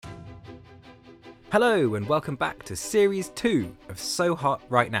Hello and welcome back to Series 2 of So Hot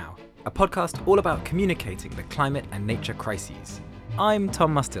Right Now, a podcast all about communicating the climate and nature crises. I'm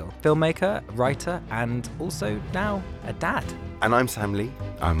Tom Mustill, filmmaker, writer, and also now a dad. And I'm Sam Lee.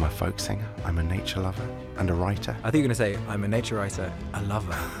 I'm a folk singer, I'm a nature lover and a writer. I think you're going to say I'm a nature writer, a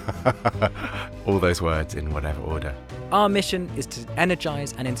lover. All those words in whatever order. Our mission is to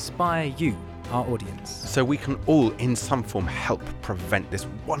energise and inspire you, our audience. So we can all, in some form, help prevent this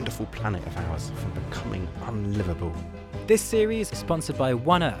wonderful planet of ours from becoming unlivable. This series is sponsored by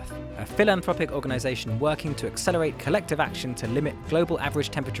One Earth, a philanthropic organisation working to accelerate collective action to limit global average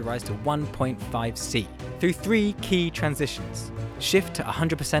temperature rise to 1.5 C through three key transitions: shift to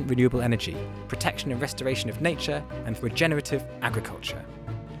 100% renewable energy, protection and restoration of nature, and regenerative agriculture.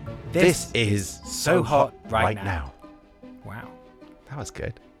 This is So Hot Right Now. Wow. That was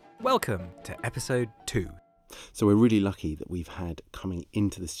good. Welcome to episode 2. So we're really lucky that we've had coming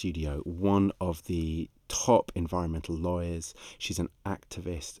into the studio one of the top environmental lawyers. She's an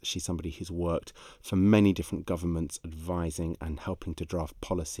activist. She's somebody who's worked for many different governments, advising and helping to draft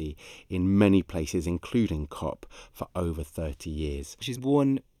policy in many places, including COP, for over 30 years. She's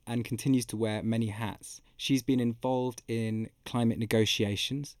worn and continues to wear many hats. She's been involved in climate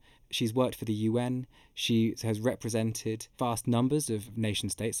negotiations. She's worked for the UN. She has represented vast numbers of nation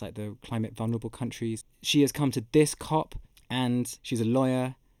states, like the climate vulnerable countries. She has come to this COP, and she's a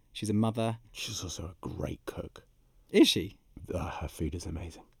lawyer. She's a mother. She's also a great cook. Is she? Her food is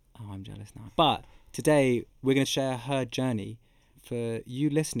amazing. Oh, I'm jealous now. But today we're going to share her journey for you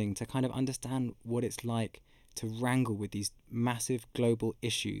listening to kind of understand what it's like to wrangle with these massive global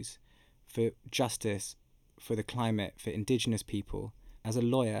issues for justice, for the climate, for Indigenous people, as a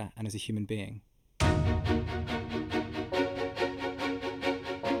lawyer and as a human being.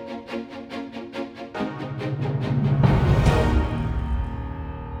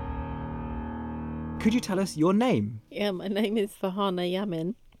 Could you tell us your name? Yeah, my name is Farhana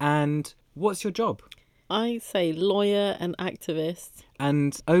Yamin. And what's your job? I say lawyer and activist.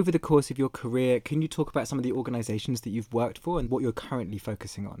 And over the course of your career, can you talk about some of the organisations that you've worked for and what you're currently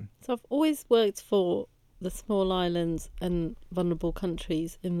focusing on? So I've always worked for the small islands and vulnerable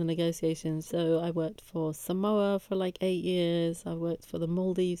countries in the negotiations. So I worked for Samoa for like 8 years. I worked for the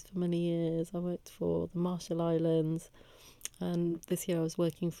Maldives for many years. I worked for the Marshall Islands. And this year I was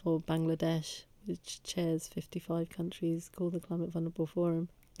working for Bangladesh, which chairs 55 countries, called the Climate Vulnerable Forum.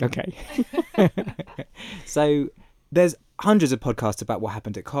 Okay. So there's hundreds of podcasts about what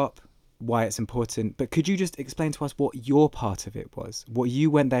happened at COP, why it's important, but could you just explain to us what your part of it was, what you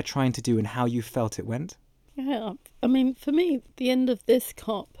went there trying to do and how you felt it went? Yeah, I mean, for me, the end of this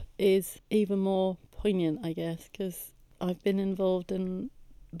COP is even more poignant, I guess, because I've been involved in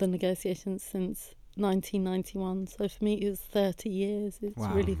the negotiations since 1991. So for me, it was 30 years. It's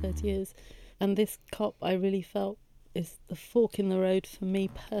Wow. really 30 years. And this COP, I really felt, is the fork in the road for me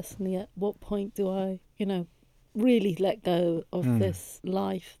personally. At what point do I, really let go of this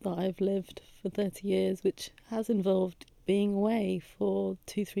life that I've lived for 30 years, which has involved being away for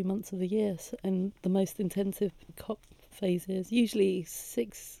 2-3 months of the year, and the most intensive COP phases, usually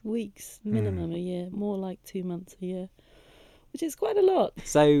 6 weeks minimum a year, more like 2 months a year, which is quite a lot.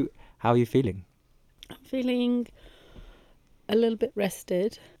 So how are you feeling? I'm feeling a little bit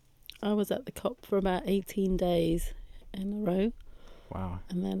rested. I was at the COP for about 18 days in a row. Wow.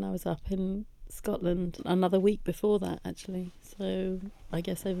 And then I was up in Scotland another week before that, actually. So I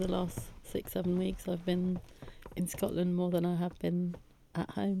guess over the last 6-7 weeks I've been in Scotland more than I have been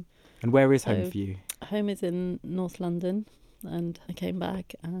at home. And where is home So- for you? Home is in North London, and I came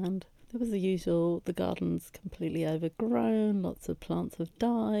back and there was the usual, the garden's completely overgrown, lots of plants have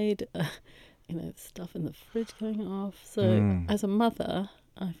died, stuff in the fridge going off. So as a mother,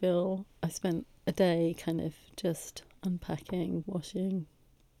 I feel I spent a day kind of just unpacking, washing,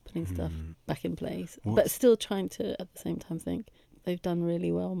 putting stuff back in place, but still trying to at the same time think they've done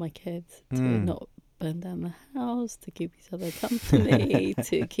really well, my kids, to not burn down the house, to keep each other company,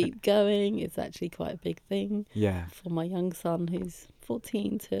 to keep going. It's actually quite a big thing. Yeah. For my young son, who's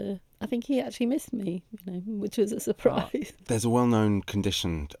 14, I think he actually missed me, which was a surprise. There's a well-known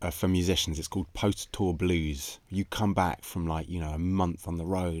condition for musicians. It's called post-tour blues. You come back from a month on the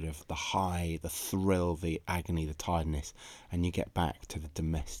road of the high, the thrill, the agony, the tiredness, and you get back to the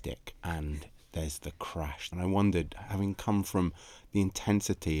domestic and there's the crash. And I wondered, having come from the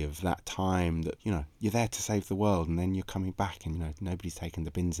intensity of that time that, you're there to save the world and then you're coming back and, nobody's taking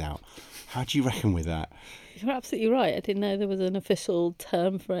the bins out. How do you reckon with that? You're absolutely right. I didn't know there was an official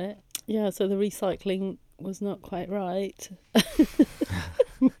term for it. Yeah, so the recycling was not quite right.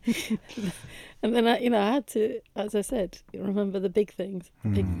 And then I had to, as I said, remember the big things. The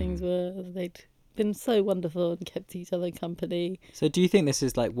big things were they'd been so wonderful and kept each other company. So do you think this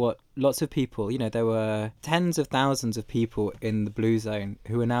is like what lots of people, there were tens of thousands of people in the Blue Zone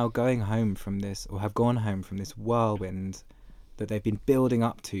who are now going home from this, or have gone home from this whirlwind that they've been building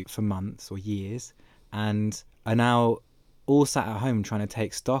up to for months or years, and are now all sat at home trying to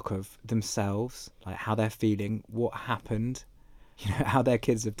take stock of themselves, like how they're feeling, what happened, how their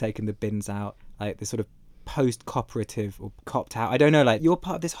kids have taken the bins out, like this sort of post-cooperative or copped out. I don't know, like you're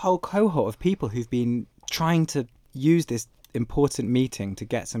part of this whole cohort of people who've been trying to use this important meeting to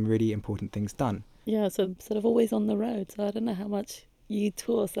get some really important things done. Yeah, so I'm sort of always on the road. So I don't know how much you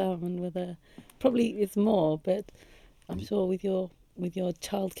tour, Salman, probably it's more, but I'm sure with your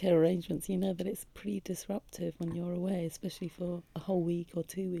childcare arrangements, you know that it's pretty disruptive when you're away, especially for a whole week or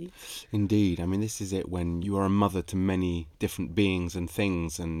 2 weeks. Indeed. I mean, this is it, when you are a mother to many different beings and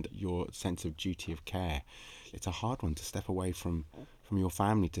things, and your sense of duty of care. It's a hard one to step away from your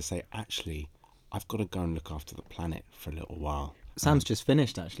family, to say, actually, I've got to go and look after the planet for a little while. Sam's just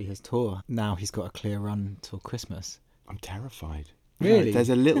finished, actually, his tour. Now he's got a clear run till Christmas. I'm terrified. Really? There's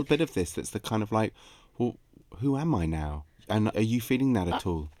a little bit of this that's the kind of like, well, who am I now? And are you feeling that at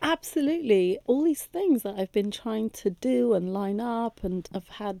all? Absolutely. All these things that I've been trying to do and line up, and I've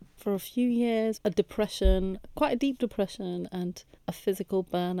had for a few years a depression, quite a deep depression, and a physical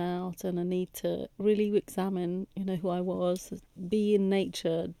burnout, and a need to really examine, who I was, be in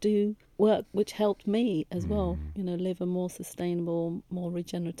nature, do work which helped me as well, live a more sustainable, more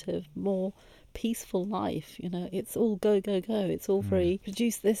regenerative, more peaceful life. It's all go. It's all very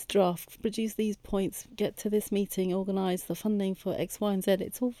produce this draft, produce these points, get to this meeting, organise the funding for X, Y and Z.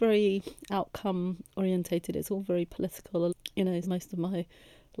 It's all very outcome orientated. It's all very political. Most of my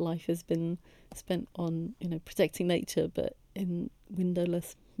life has been spent on protecting nature, but in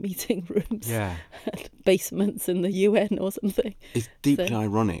windowless meeting rooms, and basements in the UN or something. It's deeply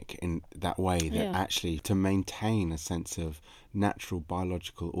ironic in that way that actually, to maintain a sense of natural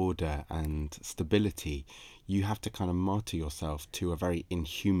biological order and stability, you have to kind of martyr yourself to a very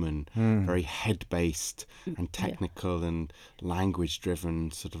inhuman, very head-based and technical and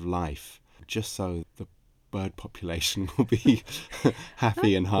language-driven sort of life, just so the bird population will be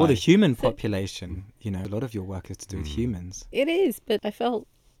happy and high. Or the human population. A lot of your work is to do with humans. It is, but I felt,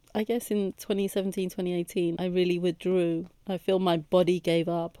 I guess in 2017, 2018, I really withdrew. I feel my body gave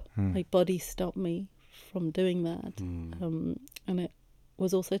up. My body stopped me from doing that. And it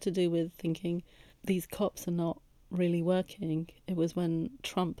was also to do with thinking these cops are not really working. It was when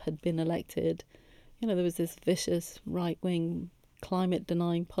Trump had been elected. There was this vicious right-wing climate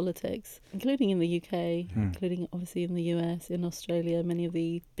denying politics, including in the UK, including obviously in the US, in Australia, many of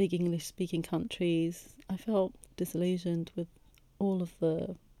the big English-speaking countries. I felt disillusioned with all of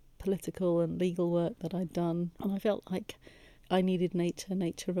the political and legal work that I'd done, and I felt like I needed nature.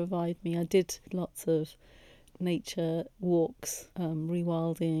 Nature revived me. I did lots of nature walks,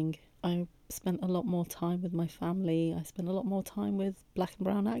 rewilding. I spent a lot more time with my family. I spent a lot more time with black and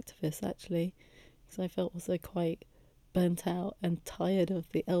brown activists, actually, because I felt also quite burnt out and tired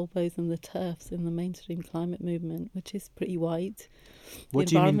of the elbows and the turfs in the mainstream climate movement, which is pretty white. What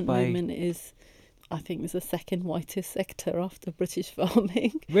the do you mean environment by... movement is, I think, is the second whitest sector after British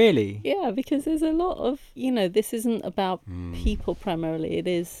farming. Really? Yeah, because there's a lot of, this isn't about people primarily. It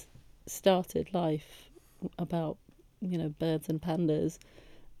is started life about, birds and pandas,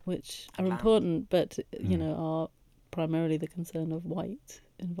 which are important, but, are primarily the concern of white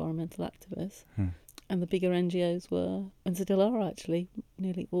environmental activists. And the bigger NGOs were, and still are actually,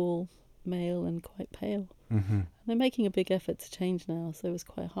 nearly all male and quite pale. And they're making a big effort to change now, so it was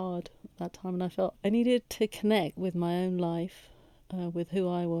quite hard at that time. And I felt I needed to connect with my own life, with who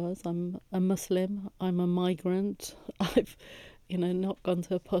I was. I'm a Muslim, I'm a migrant. I've, not gone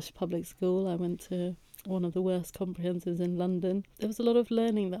to a posh public school. I went to one of the worst comprehensives in London. There was a lot of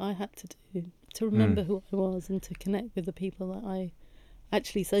learning that I had to do to remember who I was and to connect with the people that I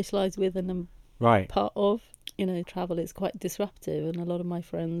actually socialise with and am part of. Travel is quite disruptive, and a lot of my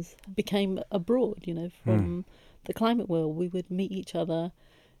friends became abroad, from the climate world. We would meet each other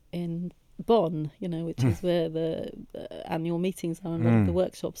in Bonn, which is where the annual meetings are and a lot of the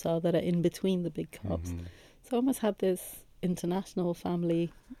workshops are that are in between the big COPs. So I almost had this international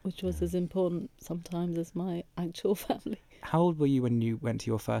family, which was as important sometimes as my actual family. How old were you when you went to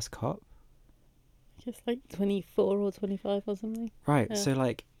your first COP? I guess like 24 or 25 or something. Right, yeah. So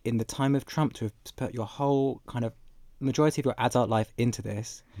like in the time of Trump, to have put your whole kind of majority of your adult life into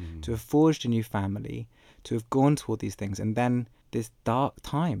this, to have forged a new family, to have gone to all these things, and then this dark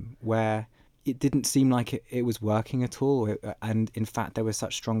time where it didn't seem like it was working at all, and in fact there was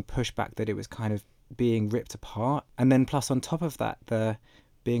such strong pushback that it was kind of being ripped apart. And then plus on top of that, the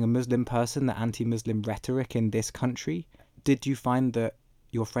being a Muslim person, the anti-Muslim rhetoric in this country? Did you find that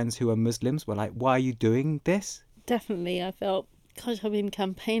your friends who are Muslims were like, why are you doing this? Definitely, I felt, gosh, I've been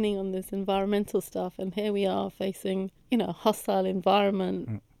campaigning on this environmental stuff, and here we are facing, a hostile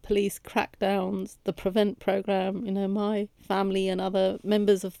environment, police crackdowns, the Prevent program. My family and other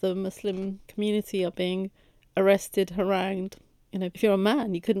members of the Muslim community are being arrested, harangued. If you're a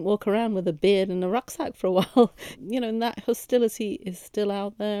man, you couldn't walk around with a beard and a rucksack for a while. And that hostility is still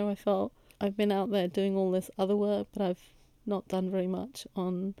out there. I felt I've been out there doing all this other work, but I've not done very much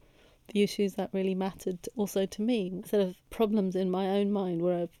on the issues that really mattered also to me. Instead of problems in my own mind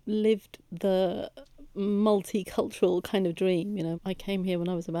where I've lived the multicultural kind of dream. I came here when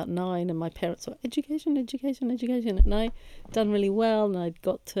I was about 9 and my parents were education, and I done really well, and I'd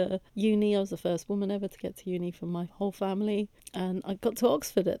got to uni. I was the first woman ever to get to uni from my whole family, and I got to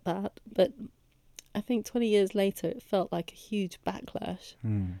Oxford at that. But I think 20 years later it felt like a huge backlash,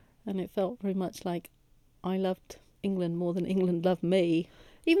 and it felt very much like I loved England more than England loved me.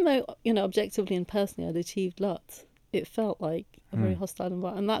 Even though, objectively and personally I'd achieved lots, it felt like a very hostile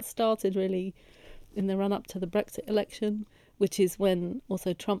environment. And that started really in the run-up to the Brexit election, which is when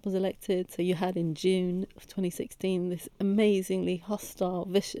also Trump was elected. So you had in June of 2016 this amazingly hostile,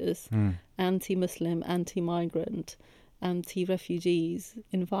 vicious, anti-Muslim, anti-migrant, anti-refugees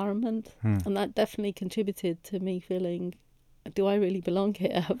environment. And that definitely contributed to me feeling, do I really belong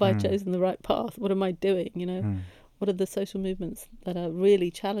here? Have I chosen the right path? What am I doing, What are the social movements that are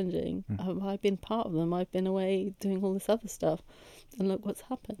really challenging? Have I been part of them? I've been away doing all this other stuff, and look what's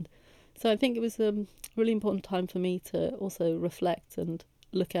happened. So I think it was a really important time for me to also reflect and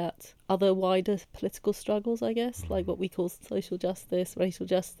look at other wider political struggles, I guess, like what we call social justice, racial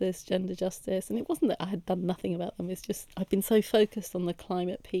justice, gender justice. And it wasn't that I had done nothing about them. It's just I've been so focused on the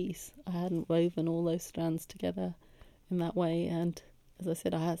climate piece. I hadn't woven all those strands together in that way. And as I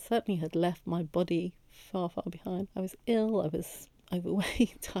said, I certainly had left my body far, far behind. I was ill, I was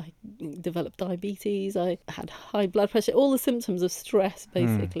overweight, I developed diabetes, I had high blood pressure, all the symptoms of stress,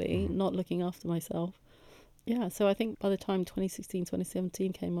 basically, not looking after myself. Yeah, so I think by the time 2016,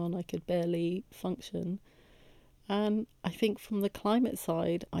 2017 came on, I could barely function. And I think from the climate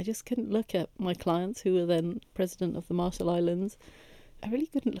side, I just couldn't look at my clients, who were then president of the Marshall Islands. I really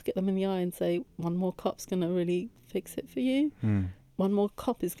couldn't look at them in the eye and say, one more cop's going to really fix it for you. One more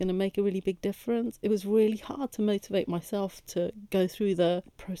cop is going to make a really big difference. It was really hard to motivate myself to go through the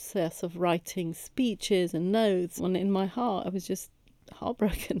process of writing speeches and notes, when in my heart I was just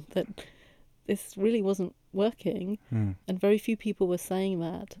heartbroken that this really wasn't working, and very few people were saying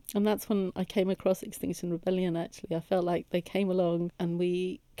that. And that's when I came across Extinction Rebellion, actually. I felt like they came along and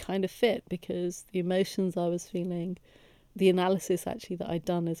we kind of fit, because the emotions I was feeling, the analysis actually that I'd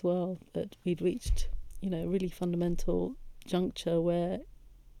done as well, that we'd reached, a really fundamental juncture where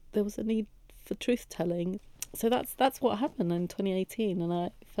there was a need for truth telling. So that's what happened in 2018, and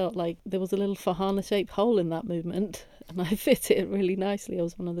I felt like there was a little Farhana shaped hole in that movement, and I fit it really nicely. I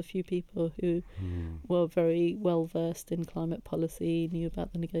was one of the few people who were very well versed in climate policy, knew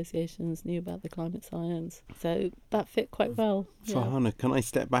about the negotiations, knew about the climate science, so that fit quite well. Farhana, can I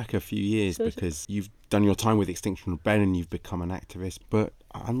step back a few years? Sure. Because you've done your time with Extinction Rebellion, you've become an activist, but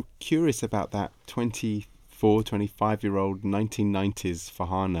I'm curious about that 25-year-old 1990s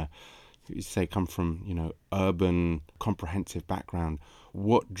Farhana, who you say come from, urban, comprehensive background.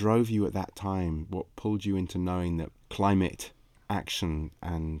 What drove you at that time? What pulled you into knowing that climate action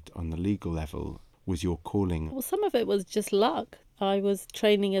and on the legal level was your calling? Well, some of it was just luck. I was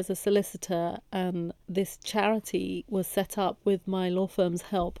training as a solicitor, and this charity was set up with my law firm's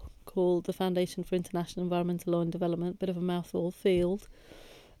help, called the Foundation for International Environmental Law and Development, bit of a mouthful field.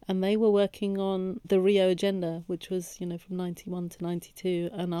 And they were working on the Rio Agenda, which was, from 91 to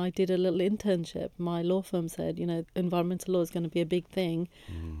 92. And I did a little internship. My law firm said, environmental law is going to be a big thing.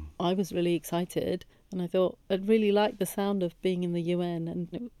 I was really excited. And I thought I'd really like the sound of being in the UN.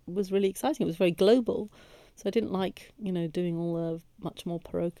 And it was really exciting. It was very global. So I didn't like, doing all the much more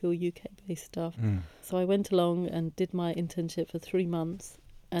parochial UK-based stuff. So I went along and did my internship for 3 months.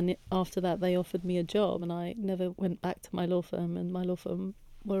 And after that, they offered me a job. And I never went back to my law firm. And my law firm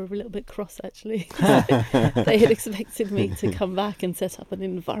were a little bit cross, actually. They had expected me to come back and set up an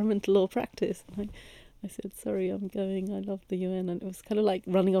environmental law practice. And I said, sorry, I'm going. I love the UN. And it was kind of like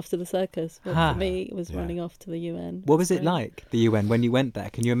running off to the circus. But for me, it was running off to the UN. What was it like, the UN, when you went there?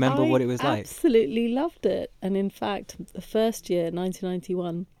 Can you remember what it was like? I absolutely loved it. And in fact, the first year,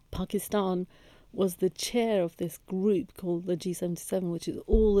 1991, Pakistan was the chair of this group called the G77, which is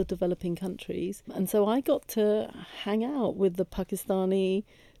all the developing countries. And so I got to hang out with the Pakistani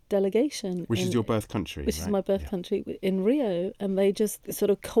delegation. Which is your birth country, Which right? is my birth Yeah. country, in Rio. And they just sort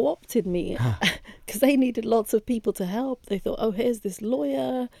of co-opted me because they needed lots of people to help. They thought, oh, here's this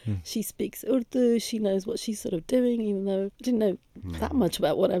lawyer. She speaks Urdu. She knows what she's sort of doing, even though I didn't know that much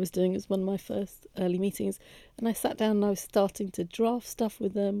about what I was doing. It was one of my first early meetings. And I sat down and I was starting to draft stuff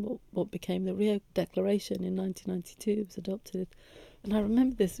with them, what became the Rio Declaration in 1992. It was adopted. And I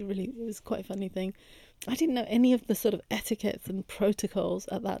remember this it was quite a funny thing. I didn't know any of the sort of etiquettes and protocols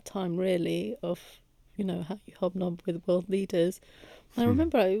at that time, really, of, how you hobnob with world leaders. And I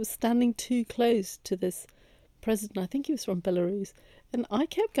remember I was standing too close to this president. I think he was from Belarus. And I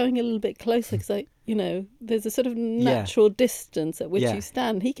kept going a little bit closer because there's a sort of natural distance at which you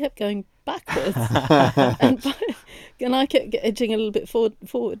stand. He kept going backwards. and I kept edging a little bit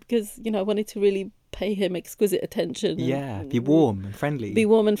forward because, I wanted to really pay him exquisite attention. Yeah, be warm and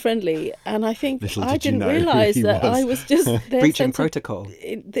friendly. And I think Little I did you didn't know who realise he that was. I was just breaching protocol.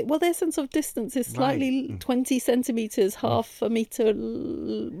 Their sense of distance is slightly 20 centimetres, half a metre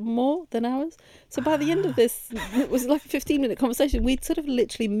more than ours. So by the end of this, it was like a 15-minute conversation. We'd sort of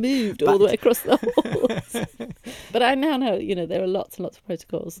literally moved all the way across the halls. But I now know, there are lots and lots of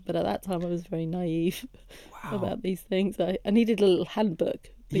protocols. But at that time, I was very naive about these things. I needed a little handbook.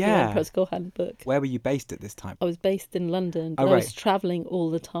 The UN Protocol handbook. Where were you based at this time? I was based in London, but I was travelling all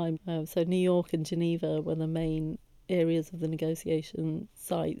the time. So New York and Geneva were the main areas of the negotiation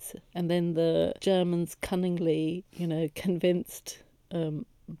sites. And then the Germans cunningly,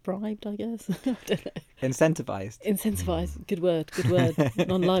 bribed, I guess. I don't know. Incentivized. Good word.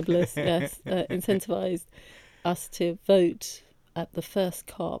 Non-libelous, yes. Incentivized us to vote at the first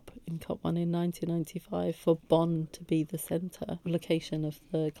COP, in COP1 in 1995, for Bonn to be the centre location of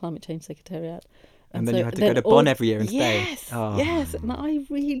the Climate Change Secretariat. And then you had to go to Bonn every year and stay. Yes. And I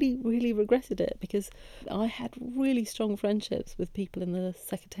really, really regretted it because I had really strong friendships with people in the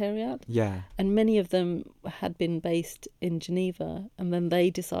Secretariat. Yeah. And many of them had been based in Geneva and then they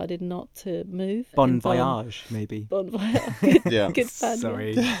decided not to move. Bon voyage, maybe. Bon voyage. Good fun.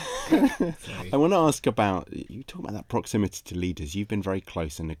 Sorry. I want to ask about, you talk about that proximity to leaders. You've been very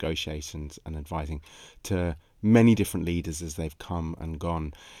close in negotiations and advising to many different leaders as they've come and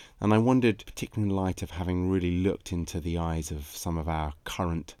gone. And I wondered, particularly in light of having really looked into the eyes of some of our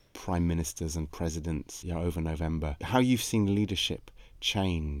current prime ministers and presidents over November, how you've seen leadership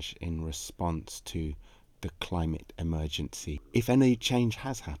change in response to the climate emergency, if any change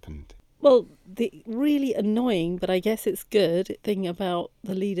has happened. Well, the really annoying, but I guess it's good, thing about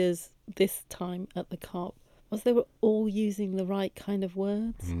the leaders this time at the COP was they were all using the right kind of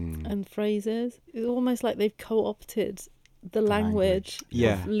words and phrases. It's almost like they've co-opted the language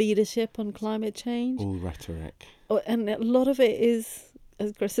of leadership on climate change. All rhetoric. And a lot of it is,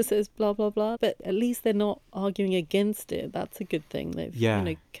 as Greta says, blah, blah, blah. But at least they're not arguing against it. That's a good thing.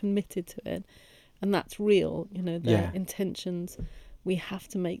 They've committed to it. And that's real, their intentions. We have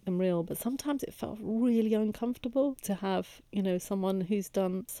to make them real. But sometimes it felt really uncomfortable to have, someone who's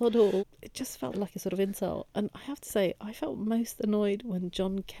done sod all. It just felt like a sort of insult. And I have to say, I felt most annoyed when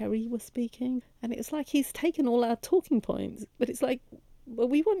John Kerry was speaking. And it's like he's taken all our talking points. But it's like, well,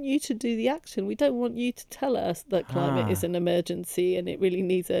 we want you to do the action. We don't want you to tell us that climate is an emergency and it really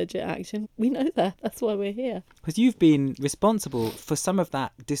needs urgent action. We know that. That's why we're here. Because you've been responsible for some of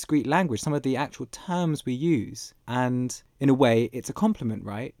that discrete language, some of the actual terms we use. And in a way, it's a compliment,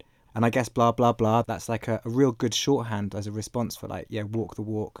 right? And I guess blah, blah, blah, that's like a real good shorthand as a response for walk the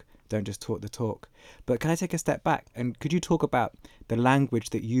walk, don't just talk the talk. But can I take a step back? And could you talk about the language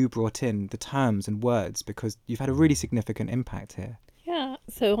that you brought in, the terms and words, because you've had a really significant impact here? Yeah,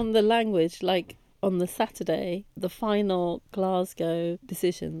 so on the language, like on the Saturday, the final Glasgow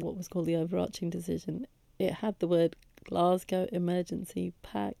decision, what was called the overarching decision, it had the word Glasgow Emergency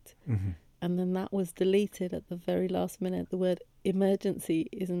Pact. Mm-hmm. And then that was deleted at the very last minute. The word emergency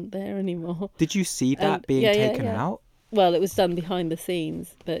isn't there anymore. Did you see that being taken out? Well, it was done behind the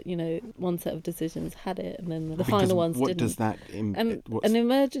scenes, but, one set of decisions had it, and then the final ones didn't. What does that... An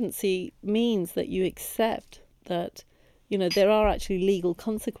emergency means that you accept that, there are actually legal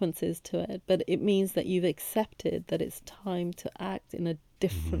consequences to it, but it means that you've accepted that it's time to act in a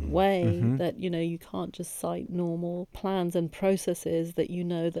different way, that, you can't just cite normal plans and processes, that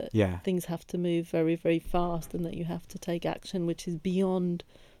that things have to move very, very fast and that you have to take action which is beyond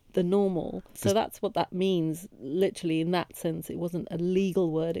the normal. So that's what that means, literally, in that sense. It wasn't a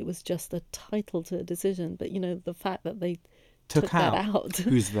legal word, it was just a title to a decision. But, the fact that they took that out.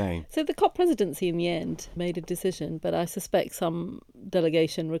 Who's they? So the COP presidency in the end made a decision, but I suspect some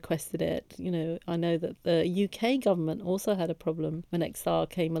delegation requested it. I know that the UK government also had a problem when XR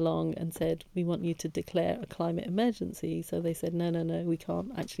came along and said, we want you to declare a climate emergency. So they said, no, we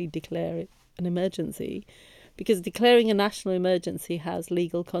can't actually declare it an emergency, because declaring a national emergency has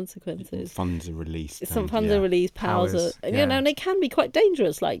legal consequences. Funds are released. Some funds are released, powers are, and it can be quite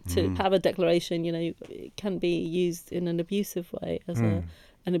dangerous, like to have a declaration, it can be used in an abusive way as an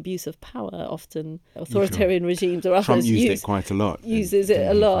abuse of power. Often authoritarian regimes or others Trump used it quite a lot. Uses it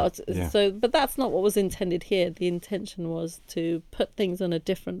a lot. Yeah. So, but that's not what was intended here. The intention was to put things on a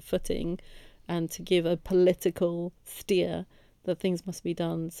different footing and to give a political steer that things must be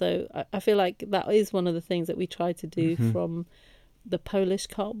done. So I feel like that is one of the things that we tried to do from the Polish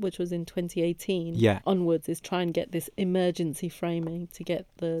COP, which was in 2018 onwards, is try and get this emergency framing, to get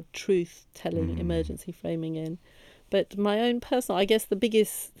the truth-telling emergency framing in. But my own personal, I guess the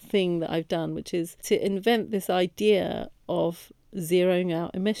biggest thing that I've done, which is to invent this idea of zeroing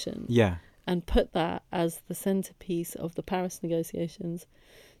out emissions and put that as the centerpiece of the Paris negotiations.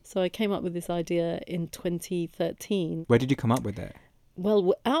 So I came up with this idea in 2013. Where did you come up with it?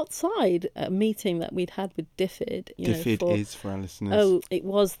 Well, outside a meeting that we'd had with DFID. DFID is, for our listeners? Oh, it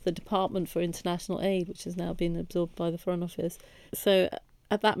was the Department for International Aid, which has now been absorbed by the Foreign Office. So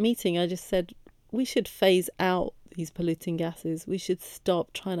at that meeting, I just said, we should phase out these polluting gases. We should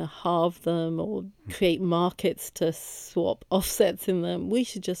stop trying to halve them or create markets to swap offsets in them. We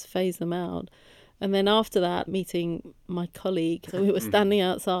should just phase them out. And then after that meeting, my colleague, so we were standing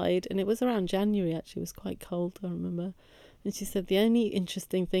outside, and it was around January, actually. It was quite cold, I remember. And she said, the only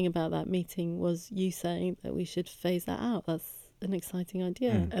interesting thing about that meeting was you saying that we should phase that out. That's an exciting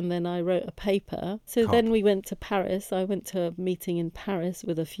idea. And then I wrote a paper. So then we went to Paris. I went to a meeting in Paris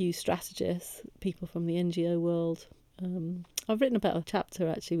with a few strategists, people from the NGO world. I've written about a chapter,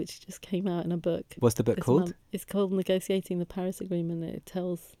 actually, which just came out in a book. What's the book called? It's called Negotiating the Paris Agreement. It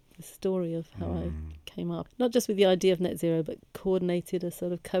tells the story of how I came up, not just with the idea of net zero, but coordinated a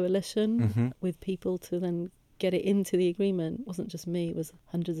sort of coalition with people to then get it into the agreement. It wasn't just me, it was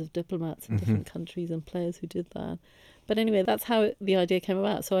hundreds of diplomats in different countries and players who did that. But anyway, that's how the idea came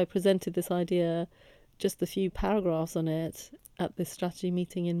about. So I presented this idea, just a few paragraphs on it, at this strategy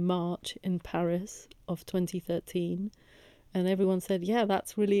meeting in March in Paris of 2013. And everyone said, yeah,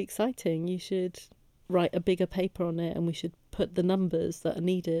 that's really exciting. You should write a bigger paper on it, and we should put the numbers that are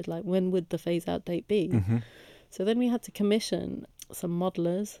needed, like when would the phase out date be. So then we had to commission some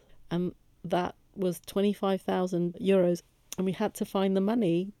modelers, and that was €25,000, and we had to find the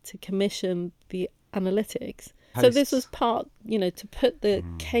money to commission the analytics. So this was part, to put the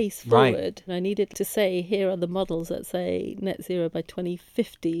case forward. And I needed to say, here are the models that say net zero by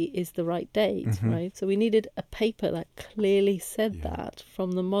 2050 is the right date, right? So we needed a paper that clearly said that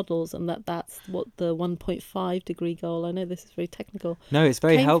from the models, and that's what the 1.5 degree goal, I know this is very technical. No, it's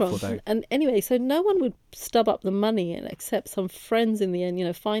very helpful though. And anyway, so no one would stub up the money, and except some friends in the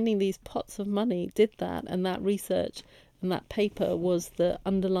end, finding these pots of money did that, and that research. And that paper was the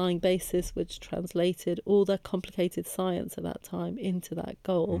underlying basis which translated all the complicated science at that time into that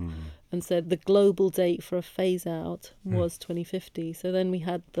goal, and said the global date for a phase out was 2050. So then we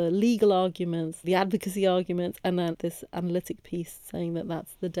had the legal arguments, the advocacy arguments, and then this analytic piece saying that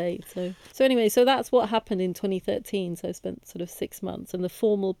that's the date. So anyway, so that's what happened in 2013. So I spent sort of 6 months, and the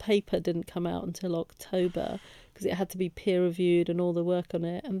formal paper didn't come out until October because it had to be peer reviewed and all the work on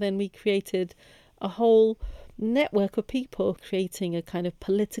it. And then we created a whole network of people creating a kind of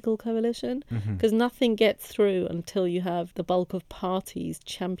political coalition, because nothing gets through until you have the bulk of parties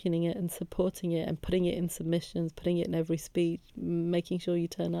championing it and supporting it and putting it in submissions, putting it in every speech, making sure you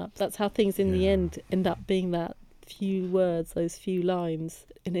turn up. That's how things in the end up being that few words, those few lines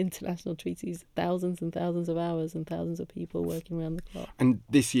in international treaties, thousands and thousands of hours and thousands of people working around the clock. And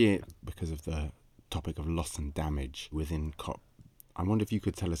this year, because of the topic of loss and damage within COP, I wonder if you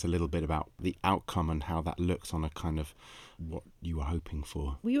could tell us a little bit about the outcome and how that looks on a kind of what you were hoping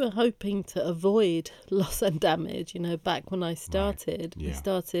for. We were hoping to avoid loss and damage. Back when I started, we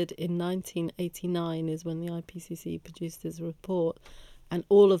started in 1989 is when the IPCC produced its report. And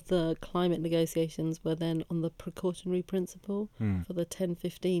all of the climate negotiations were then on the precautionary principle. For the 10,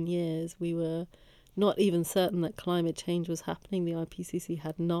 15 years, we were not even certain that climate change was happening. The IPCC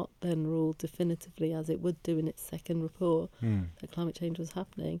had not then ruled definitively, as it would do in its second report, that climate change was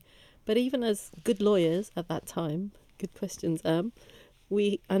happening. But even as good lawyers at that time, good questions,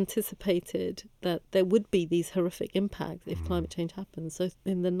 we anticipated that there would be these horrific impacts if climate change happens. So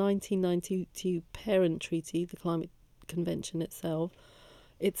in the 1992 Parent Treaty, the Climate Convention itself,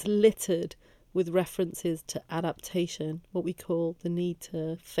 it's littered with references to adaptation, what we call the need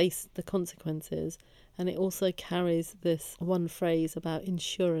to face the consequences. And it also carries this one phrase about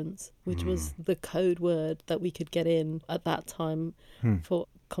insurance, which was the code word that we could get in at that time for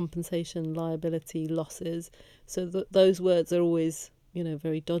compensation, liability, losses. So those words are always,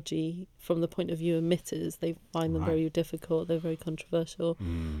 very dodgy from the point of view of emitters. They find them very difficult, they're very controversial.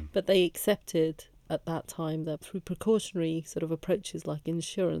 But they accepted at that time that through precautionary sort of approaches like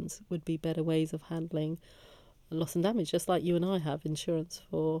insurance would be better ways of handling loss and damage, just like you and I have insurance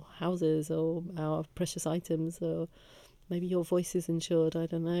for houses or our precious items, or maybe your voice is insured, I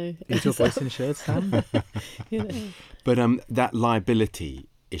don't know. Is your voice insured, Sam? But that liability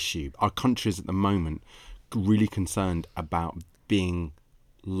issue, our country is at the moment really concerned about being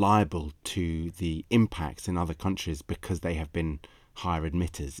liable to the impacts in other countries because they have been higher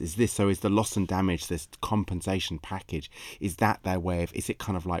emitters. Is the loss and damage, this compensation package, is that their way of, is it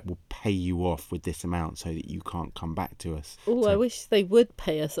kind of like, we'll pay you off with this amount so that you can't come back to us? I wish they would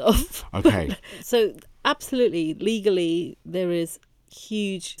pay us off. Okay. So absolutely, legally, there is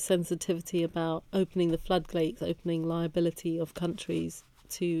huge sensitivity about opening the floodgates, opening liability of countries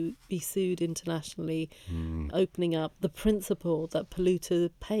to be sued internationally, opening up the principle that polluter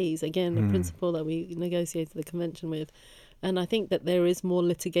pays, again, the principle that we negotiated the convention with. And I think that there is more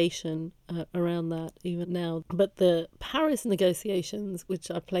litigation around that even now. But the Paris negotiations, which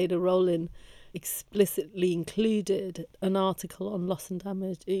I played a role in, explicitly included an article on loss and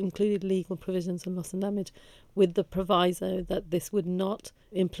damage. It included legal provisions on loss and damage with the proviso that this would not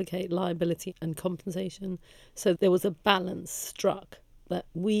implicate liability and compensation. So there was a balance struck that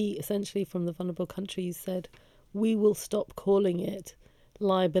we essentially from the vulnerable countries said, we will stop calling it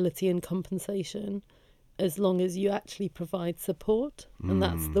liability and compensation as long as you actually provide support. And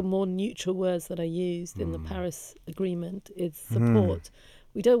that's the more neutral words that are used in the Paris Agreement, is support.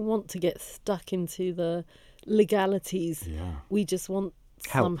 We don't want to get stuck into the legalities. Yeah. We just want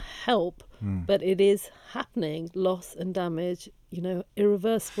some help. But it is happening. Loss and damage,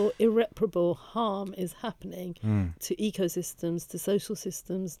 irreversible, irreparable harm is happening to ecosystems, to social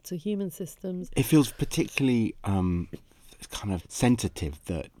systems, to human systems. It feels particularly kind of sensitive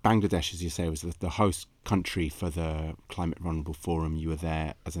that Bangladesh, as you say, was the host country for the Climate Vulnerable Forum. You were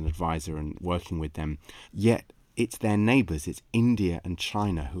there as an advisor and working with them. Yet it's their neighbours, it's India and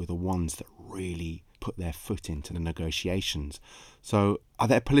China who are the ones that really put their foot into the negotiations. So are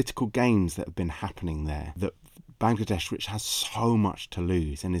there political games that have been happening there that Bangladesh, which has so much to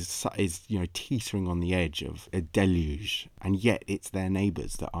lose and is teetering on the edge of a deluge, and yet it's their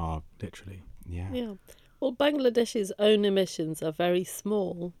neighbours that are Literally. Yeah. Well, Bangladesh's own emissions are very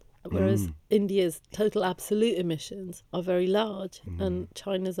small, whereas India's total absolute emissions are very large, and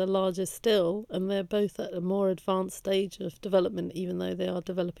China's are larger still, and they're both at a more advanced stage of development, even though they are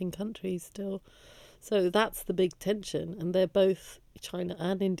developing countries still. So that's the big tension, and they're both, China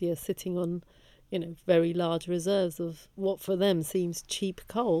and India, sitting on very large reserves of what for them seems cheap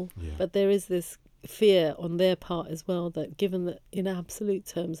coal. Yeah. But there is this fear on their part as well that given that in absolute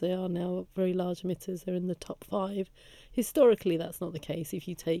terms they are now very large emitters, they're in the top 5. Historically, that's not the case. If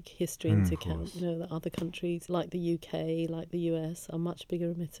you take history into account, that other countries like the UK, like the US, are much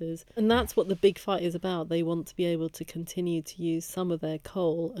bigger emitters. And that's what the big fight is about. They want to be able to continue to use some of their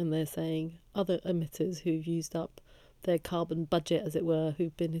coal, and they're saying other emitters who've used up their carbon budget, as it were,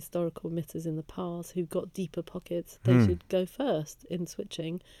 who've been historical emitters in the past, who've got deeper pockets, they should go first in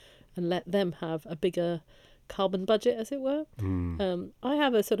switching and let them have a bigger carbon budget, as it were. I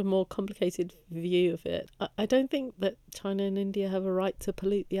have a sort of more complicated view of it. I don't think that China and India have a right to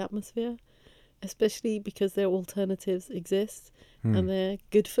pollute the atmosphere, especially because their alternatives exist and they're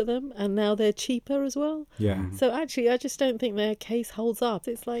good for them, and now they're cheaper as well. Yeah. So actually, I just don't think their case holds up.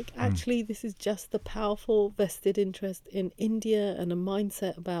 It's like, actually, this is just the powerful vested interest in India and a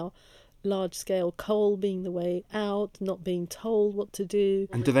mindset about large-scale coal being the way out, not being told what to do.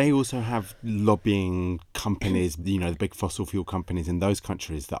 And do they also have lobbying companies, the big fossil fuel companies in those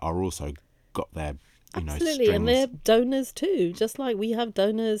countries that are also got their, Absolutely, strings? and they're donors too, just like we have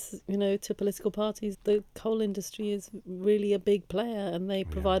donors, to political parties. The coal industry is really a big player, and they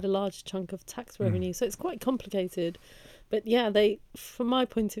provide a large chunk of tax revenue. So it's quite complicated. But yeah, from my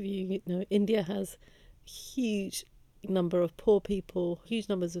point of view, India has huge number of poor people, huge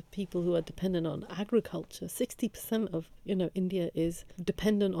numbers of people who are dependent on agriculture. 60% of India is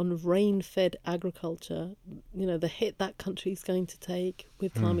dependent on rain-fed agriculture. The hit that country is going to take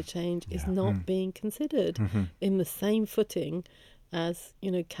with climate change is not being considered in the same footing as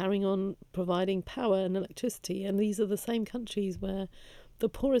carrying on providing power and electricity. And these are the same countries where the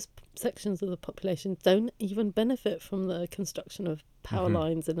poorest sections of the population don't even benefit from the construction of power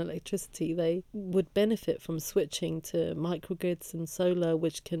lines and electricity. They would benefit from switching to microgrids and solar,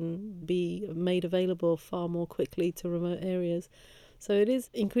 which can be made available far more quickly to remote areas. So it is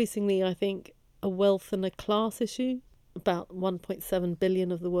increasingly, I think, a wealth and a class issue. About 1.7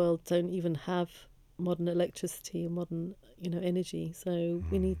 billion of the world don't even have modern electricity and modern, energy. So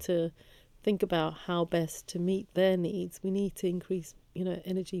we need to think about how best to meet their needs. We need to increase,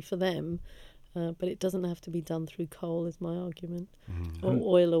 energy for them. But it doesn't have to be done through coal, is my argument, or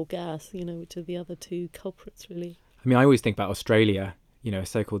oil or gas, which are the other two culprits, really. I mean, I always think about Australia, a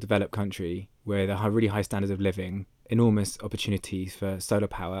so-called developed country where there are really high standards of living, enormous opportunities for solar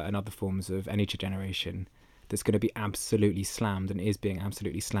power and other forms of energy generation that's going to be absolutely slammed and is being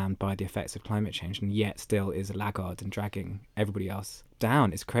absolutely slammed by the effects of climate change, and yet still is a laggard and dragging everybody else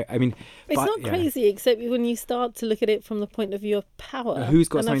down. It's crazy. I mean, it's not crazy, except when you start to look at it from the point of view of power. Who's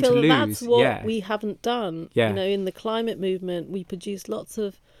got something to lose? That's what we haven't done. In the climate movement, we produced lots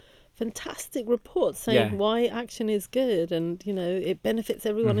of fantastic reports saying why action is good and, it benefits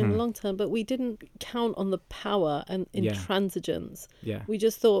everyone in the long term. But we didn't count on the power and intransigence. We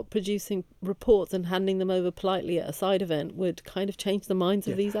just thought producing reports and handing them over politely at a side event would kind of change the minds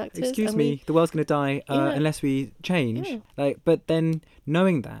of these actors. Excuse me, the world's going to die unless we change. But then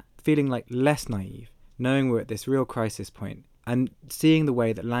knowing that, feeling like less naive, knowing we're at this real crisis point, and seeing the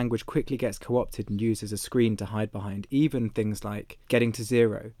way that language quickly gets co-opted and used as a screen to hide behind, even things like getting to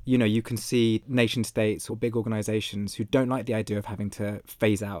zero. You can see nation states or big organisations who don't like the idea of having to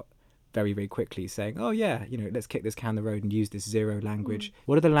phase out very, very quickly, saying, let's kick this can the road and use this zero language.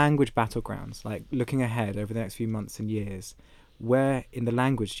 What are the language battlegrounds? Like, looking ahead over the next few months and years, where in the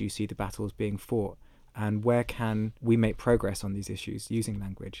language do you see the battles being fought? And where can we make progress on these issues using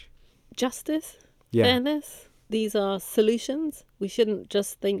language? Justice, fairness. These are solutions. We shouldn't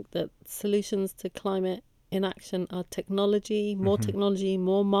just think that solutions to climate inaction are technology,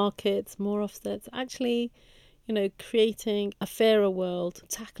 more markets, more offsets. Actually, creating a fairer world,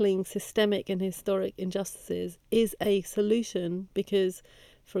 tackling systemic and historic injustices is a solution because,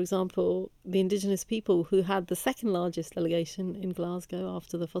 for example, the indigenous people who had the second largest delegation in Glasgow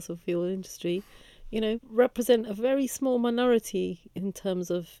after the fossil fuel industry, represent a very small minority in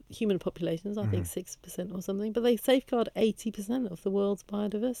terms of human populations, I think 6% or something, but they safeguard 80% of the world's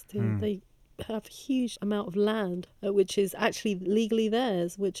biodiversity. They have a huge amount of land, which is actually legally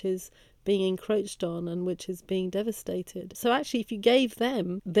theirs, which is being encroached on and which is being devastated. So actually, if you gave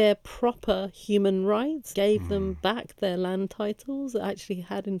them their proper human rights, gave them back their land titles, actually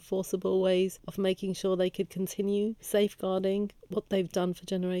had enforceable ways of making sure they could continue safeguarding what they've done for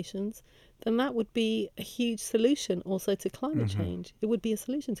generations, then that would be a huge solution also to climate change. It would be a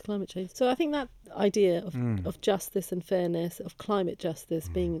solution to climate change. So I think that idea of justice and fairness, of climate justice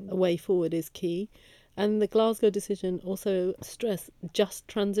being a way forward is key. And the Glasgow decision also stressed just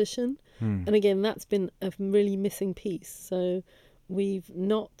transition. And again, that's been a really missing piece. So we've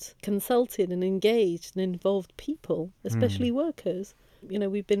not consulted and engaged and involved people, especially workers.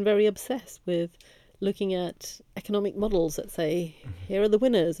 We've been very obsessed with looking at economic models that say, here are the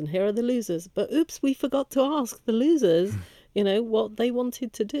winners and here are the losers. But oops, we forgot to ask the losers, what they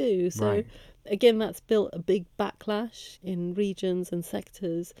wanted to do. So again, that's built a big backlash in regions and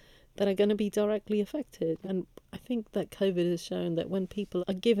sectors that are going to be directly affected. And I think that COVID has shown that when people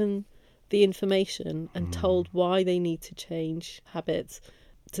are given the information and told why they need to change habits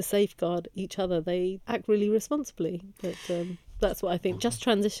to safeguard each other, they act really responsibly. But that's what I think. Just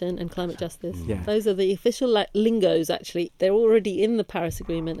transition and climate justice. Those are the official lingos, actually. They're already in the Paris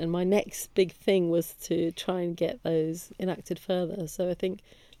Agreement. And my next big thing was to try and get those enacted further. So I think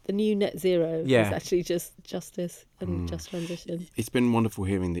the new net zero is actually just justice and just transition. It's been wonderful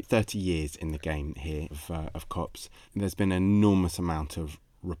hearing the 30 years in the game here of COPs. There's been an enormous amount of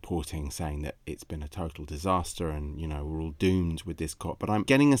reporting saying that it's been a total disaster and, we're all doomed with this COP. But I'm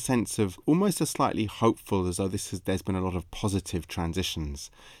getting a sense of almost a slightly hopeful, as though there's been a lot of positive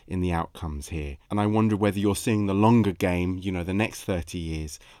transitions in the outcomes here. And I wonder whether you're seeing the longer game, the next 30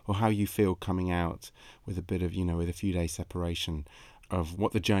 years, or how you feel coming out with a bit of, with a few days separation of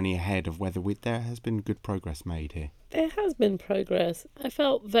what the journey ahead, of whether there has been good progress made here. There has been progress. I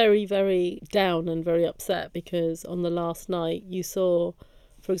felt very, very down and very upset because on the last night you saw,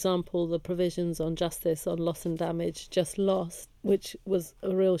 for example, the provisions on justice on loss and damage just lost, which was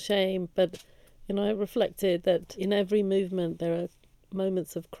a real shame. But, I reflected that in every movement there are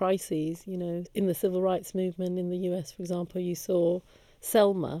moments of crises. In the civil rights movement in the US, for example, you saw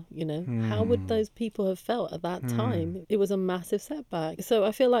Selma, how would those people have felt at that time? It was a massive setback. So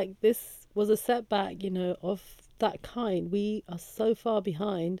I feel like this was a setback, of that kind. We are so far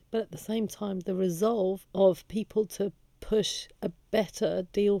behind, but at the same time, the resolve of people to push a better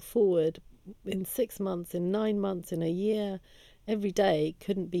deal forward in 6 months, in 9 months, in a year, every day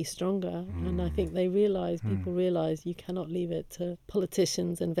couldn't be stronger. And I think people realise you cannot leave it to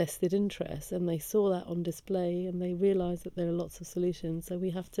politicians and vested interests. And they saw that on display, and they realise that there are lots of solutions. So we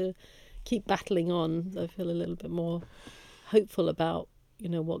have to keep battling on. I feel a little bit more hopeful about,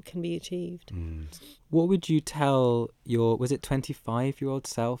 what can be achieved. What would you tell your, was it 25-year-old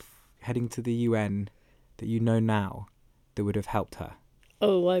self heading to the UN that you know now that would have helped her?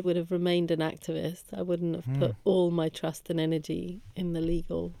 Oh, I would have remained an activist. I wouldn't have put all my trust and energy in the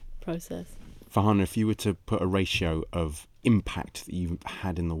legal process. Farhana, if you were to put a ratio of impact that you've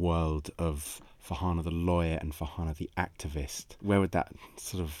had in the world of Farhana the lawyer and Farhana the activist, where would that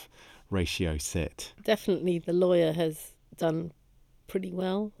sort of ratio sit? Definitely the lawyer has done pretty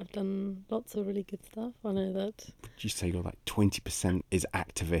well. I've done lots of really good stuff. I know that. Would you say you're like 20% is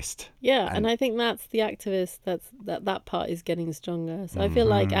activist? Yeah, and I think that's the activist, that part is getting stronger. So I feel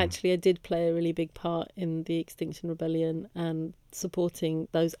like actually I did play a really big part in the Extinction Rebellion and supporting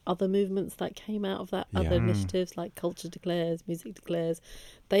those other movements that came out of that, other initiatives like Culture Declares, Music Declares.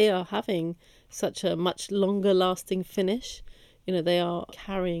 They are having such a much longer lasting finish. They are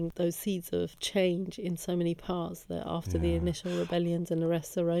carrying those seeds of change in so many parts that after the initial rebellions and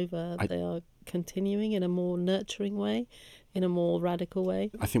arrests are over, they are continuing in a more nurturing way, in a more radical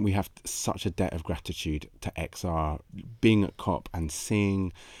way. I think we have such a debt of gratitude to XR, being at COP and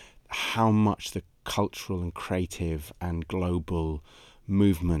seeing how much the cultural and creative and global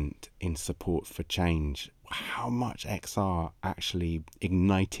movement in support for change, how much XR actually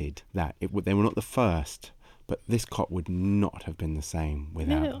ignited that. They were not the first, but this COP would not have been the same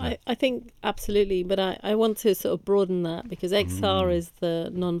without that. I think absolutely, but I want to sort of broaden that, because XR is the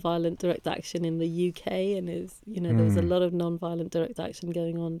non-violent direct action in the UK, and there was a lot of non-violent direct action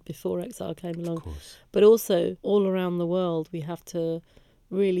going on before XR came along. Of course. But also all around the world, we have to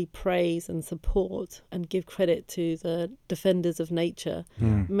really praise and support and give credit to the defenders of nature,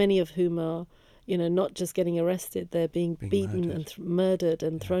 many of whom are not just getting arrested, they're being beaten murdered. And murdered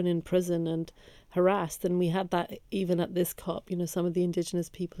and thrown in prison and harassed. And we had that even at this COP. Some of the indigenous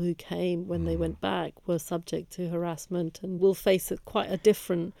people who came when they went back were subject to harassment and will face quite a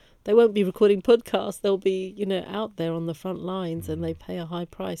different, they won't be recording podcasts, they'll be out there on the front lines, and they pay a high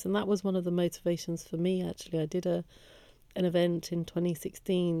price. And that was one of the motivations for me, actually. I did an event in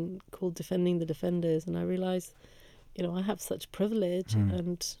 2016 called Defending the Defenders, and I realised I have such privilege,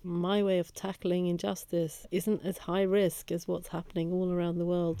 and my way of tackling injustice isn't as high risk as what's happening all around the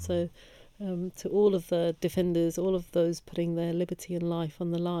world. So to all of the defenders, all of those putting their liberty and life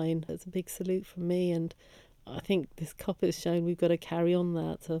on the line, it's a big salute from me. And I think this COP has shown we've got to carry on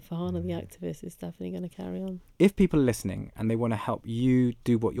that. So Farhana the activist is definitely going to carry on. If people are listening and they want to help you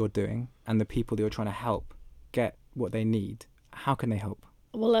do what you're doing, and the people that you're trying to help get what they need, how can they help?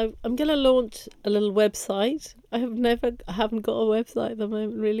 Well, I'm going to launch a little website. I haven't got a website at the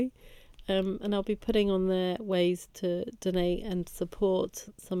moment, really. And I'll be putting on there ways to donate and support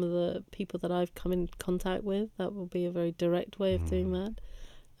some of the people that I've come in contact with. That will be a very direct way of doing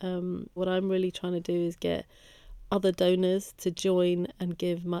that. What I'm really trying to do is get other donors to join and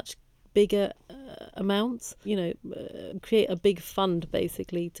give much bigger amounts, create a big fund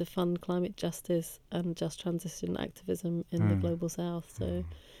basically to fund climate justice and just transition activism in the global south. So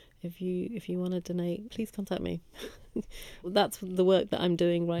if you want to donate, please contact me. That's the work that I'm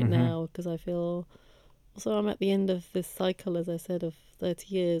doing right now, because I feel also I'm at the end of this cycle, as I said, of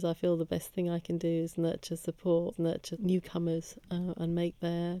 30 years. I feel the best thing I can do is nurture newcomers and make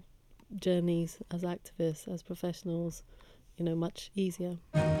their journeys as activists, as professionals, much easier.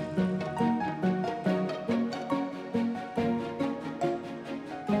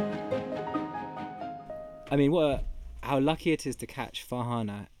 I mean, how lucky it is to catch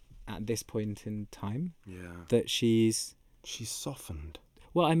Farhana at this point in time. Yeah. That she's softened.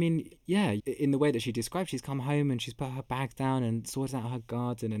 Well, I mean, yeah, in the way that she described, she's come home and she's put her bag down and sorted out her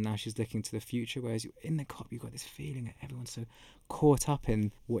garden, and now she's looking to the future. Whereas in the COP, you've got this feeling that everyone's so caught up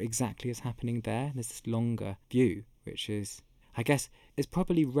in what exactly is happening there. And there's this longer view, which is, I guess, it's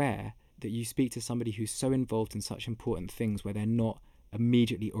probably rare that you speak to somebody who's so involved in such important things where they're not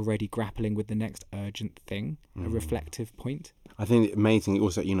immediately already grappling with the next urgent thing, a reflective point. I think amazing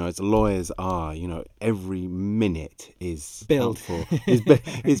also, as lawyers are, every minute is billed.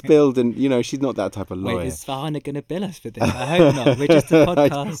 is billed, and, she's not that type of lawyer. Wait, is Farhana going to bill us for this? I hope not. We're just a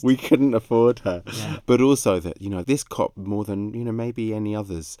podcast. We couldn't afford her. Yeah. But also that, this COP, more than, maybe any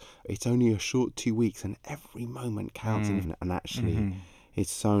others, it's only a short 2 weeks, and every moment counts. And actually,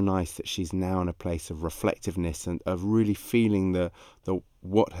 it's so nice that she's now in a place of reflectiveness and of really feeling the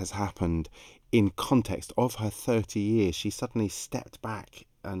what has happened in context of her 30 years. She suddenly stepped back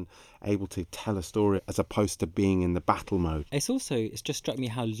and able to tell a story as opposed to being in the battle mode. It's just struck me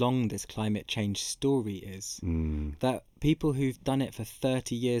how long this climate change story is. That people who've done it for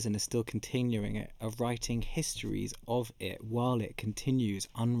 30 years and are still continuing it are writing histories of it while it continues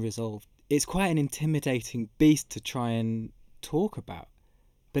unresolved. It's quite an intimidating beast to try and talk about.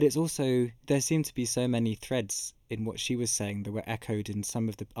 But it's also, there seem to be so many threads in what she was saying that were echoed in some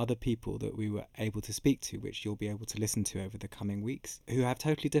of the other people that we were able to speak to, which you'll be able to listen to over the coming weeks, who have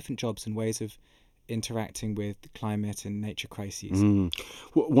totally different jobs and ways of interacting with climate and nature crises.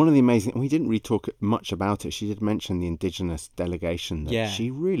 One of the amazing, we didn't really talk much about it, she did mention the Indigenous delegation that she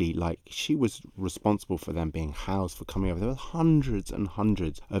really, she was responsible for them being housed, for coming over. There were hundreds and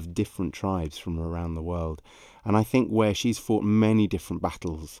hundreds of different tribes from around the world. And I think where she's fought many different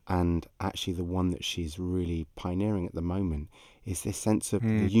battles, and actually the one that she's really pioneering at the moment, is this sense of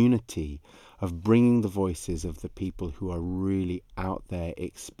the unity of bringing the voices of the people who are really out there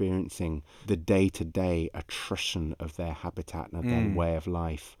experiencing the day-to-day attrition of their habitat and of their way of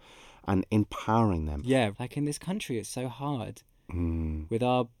life, and empowering them. Yeah, like in this country, it's so hard with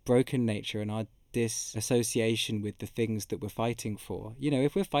our broken nature and our disassociation with the things that we're fighting for. You know,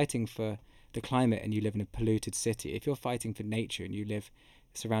 if we're fighting for the climate and you live in a polluted city, if you're fighting for nature and you live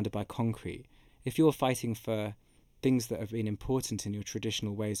surrounded by concrete, if you're fighting for things that have been important in your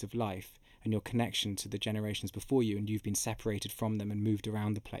traditional ways of life and your connection to the generations before you, and you've been separated from them and moved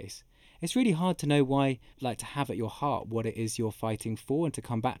around the place, it's really hard to know why, like, to have at your heart what it is you're fighting for and to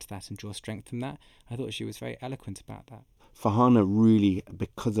come back to that and draw strength from that. I thought she was very eloquent about that. Farhana really,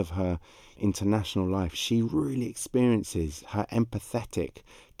 because of her international life, she really experiences her empathetic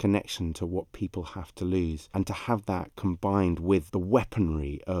connection to what people have to lose. And to have that combined with the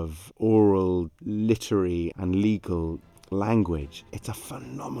weaponry of oral, literary and legal language, it's a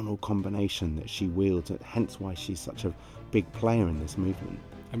phenomenal combination that she wields, hence why she's such a big player in this movement.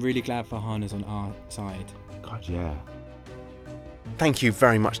 I'm really glad Farhana's on our side. God, yeah. Thank you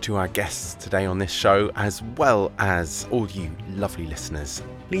very much to our guests today on this show, as well as all you lovely listeners.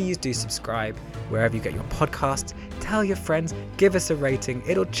 Please do subscribe wherever you get your podcasts. Tell your friends, give us a rating.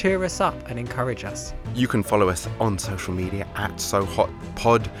 It'll cheer us up and encourage us. You can follow us on social media at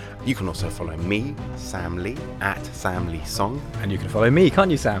SoHotPod. You can also follow me, Sam Lee, at Sam Lee Song. And you can follow me,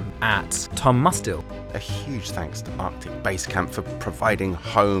 can't you, Sam? At Tom Mustill. A huge thanks to Arctic Base Camp for providing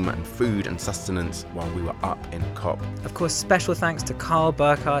home and food and sustenance while we were up in COP. Of course, special thanks to Carl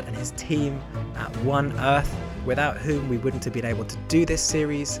Burkhardt and his team at One Earth, without whom we wouldn't have been able to do this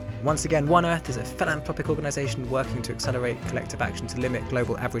series. Once again, One Earth is a philanthropic organisation working to accelerate collective action to limit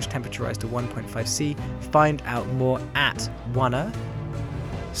global average temperature rise to 1.5 C. Find out more at One Earth.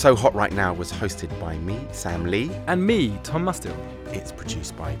 So Hot Right Now was hosted by me, Sam Lee. And me, Tom Mustill. It's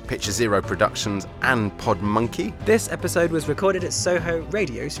produced by Picture Zero Productions and Pod Monkey. This episode was recorded at Soho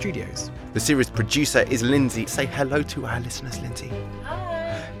Radio Studios. The series producer is Lindsay. Say hello to our listeners, Lindsay.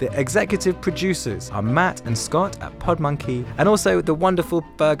 Hi. The executive producers are Matt and Scott at Pod Monkey, and also the wonderful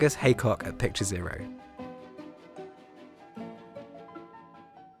Fergus Haycock at Picture Zero.